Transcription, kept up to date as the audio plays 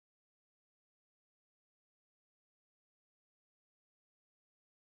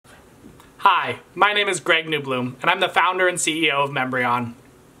Hi, my name is Greg Newbloom, and I'm the founder and CEO of Membrion.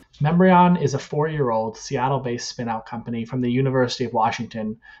 Membrion is a 4-year-old Seattle-based spin-out company from the University of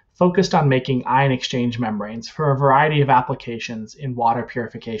Washington focused on making ion exchange membranes for a variety of applications in water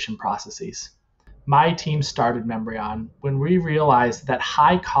purification processes. My team started Membrion when we realized that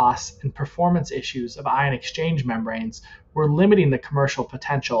high costs and performance issues of ion exchange membranes were limiting the commercial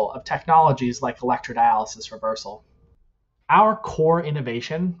potential of technologies like electrodialysis reversal. Our core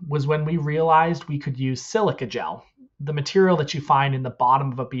innovation was when we realized we could use silica gel, the material that you find in the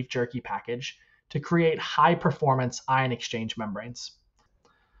bottom of a beef jerky package, to create high performance ion exchange membranes.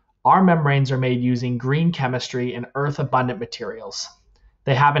 Our membranes are made using green chemistry and earth abundant materials.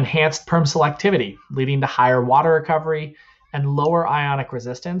 They have enhanced perm selectivity, leading to higher water recovery, and lower ionic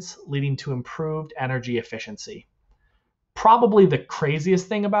resistance, leading to improved energy efficiency. Probably the craziest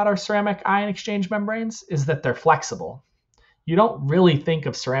thing about our ceramic ion exchange membranes is that they're flexible. You don't really think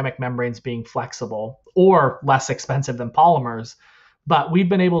of ceramic membranes being flexible or less expensive than polymers, but we've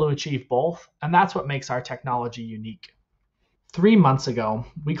been able to achieve both, and that's what makes our technology unique. 3 months ago,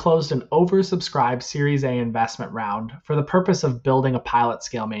 we closed an oversubscribed Series A investment round for the purpose of building a pilot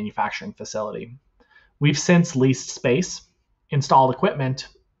scale manufacturing facility. We've since leased space, installed equipment,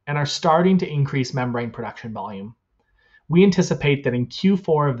 and are starting to increase membrane production volume. We anticipate that in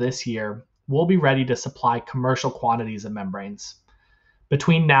Q4 of this year, we'll be ready to supply commercial quantities of membranes.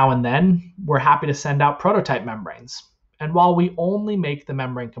 Between now and then, we're happy to send out prototype membranes. And while we only make the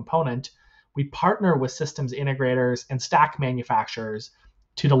membrane component, we partner with systems integrators and stack manufacturers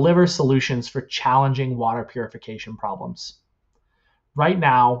to deliver solutions for challenging water purification problems. Right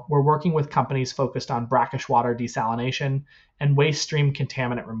now, we're working with companies focused on brackish water desalination and waste stream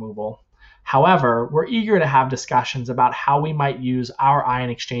contaminant removal. However, we're eager to have discussions about how we might use our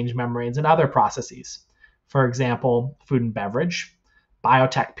ion exchange membranes in other processes. For example, food and beverage,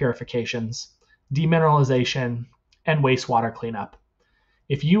 biotech purifications, demineralization, and wastewater cleanup.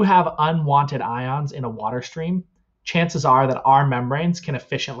 If you have unwanted ions in a water stream, chances are that our membranes can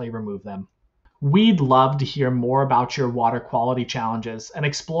efficiently remove them. We'd love to hear more about your water quality challenges and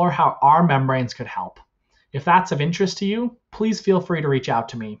explore how our membranes could help. If that's of interest to you, please feel free to reach out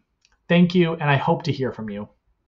to me. Thank you, and I hope to hear from you.